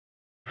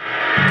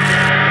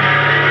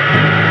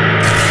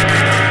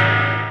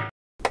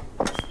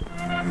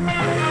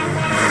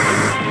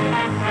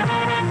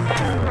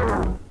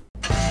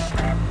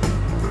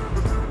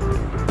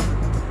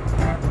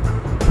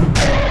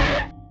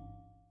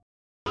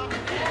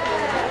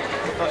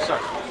Sup,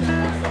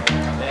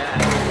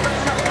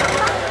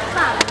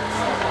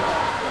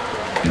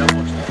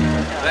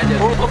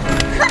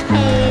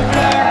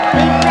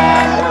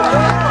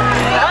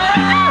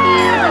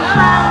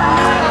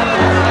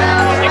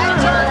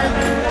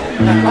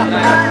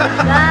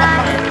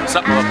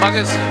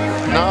 motherfuckers?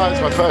 No,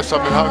 it's my first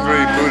time in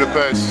Hungary,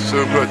 Budapest,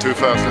 Supra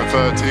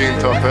 2013,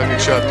 top ending,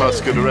 Shad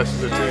Musker, the rest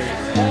of the team.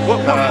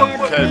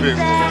 Kevin,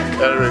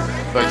 Eric,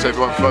 thanks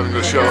everyone for running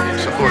the show,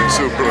 supporting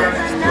Supra.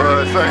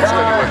 Thanks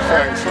anyway,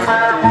 thanks.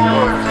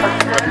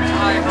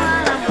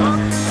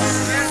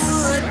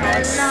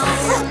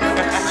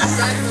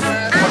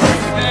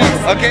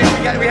 Okay,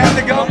 we have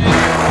to go.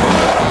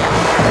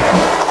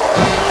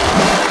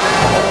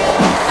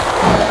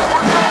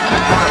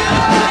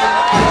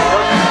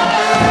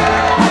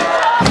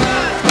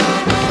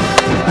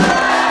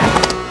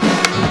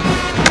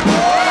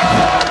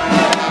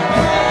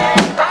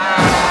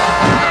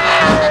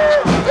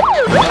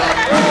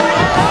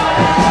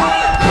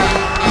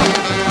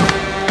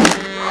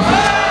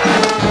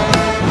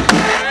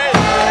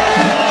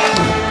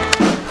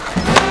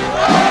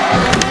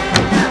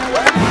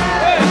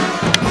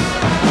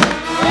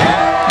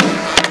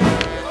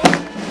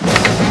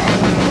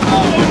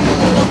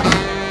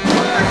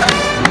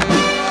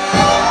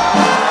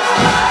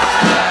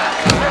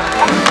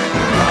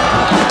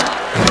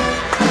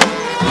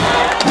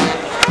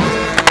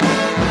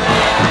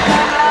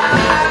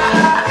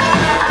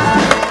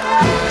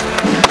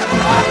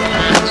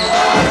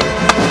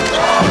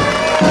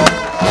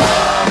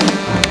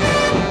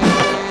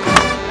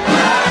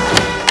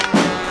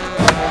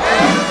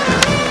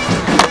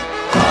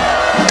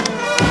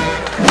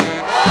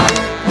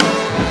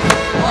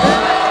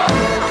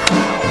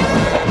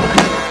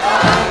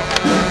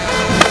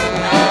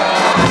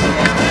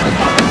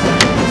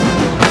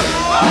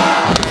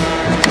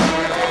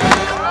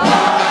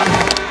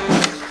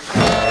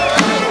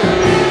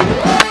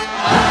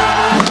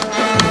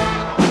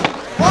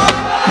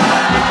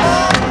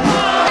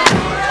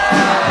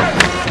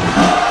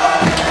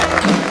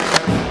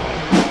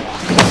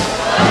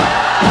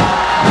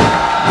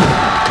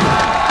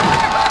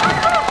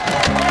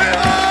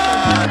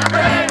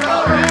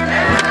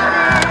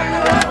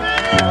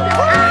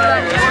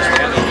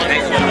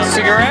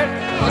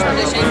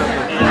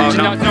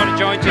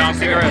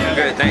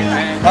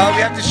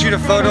 We have to shoot a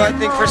photo, I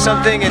think, for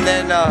something, and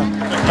then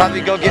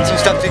probably go get some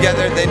stuff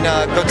together. Then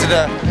go to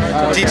the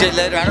DJ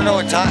later. I don't know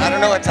what time. I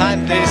don't know what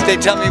time. They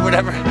tell me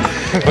whatever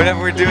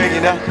we're doing,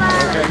 you know.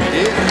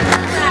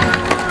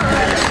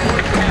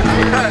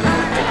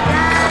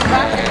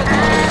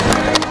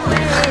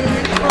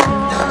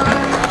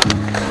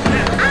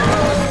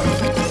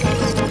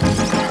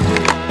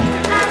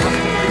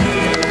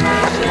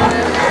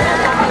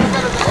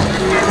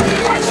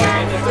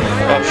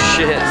 Oh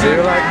shit. Do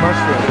you like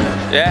mushrooms?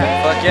 Yeah,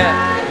 fuck yeah.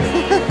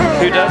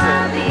 Who doesn't?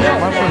 Yeah,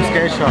 mushroom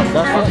skate shop.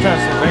 That's from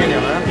Pennsylvania,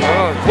 man.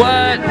 Oh,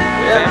 what?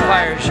 Yeah.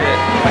 Vampire shit.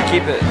 I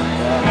keep it.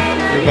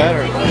 You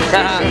better.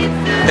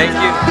 Thank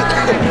you.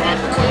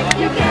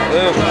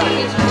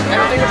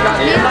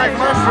 You like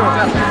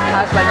mushrooms?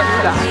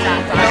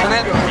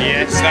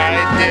 Yes,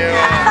 I do.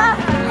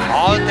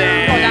 All day.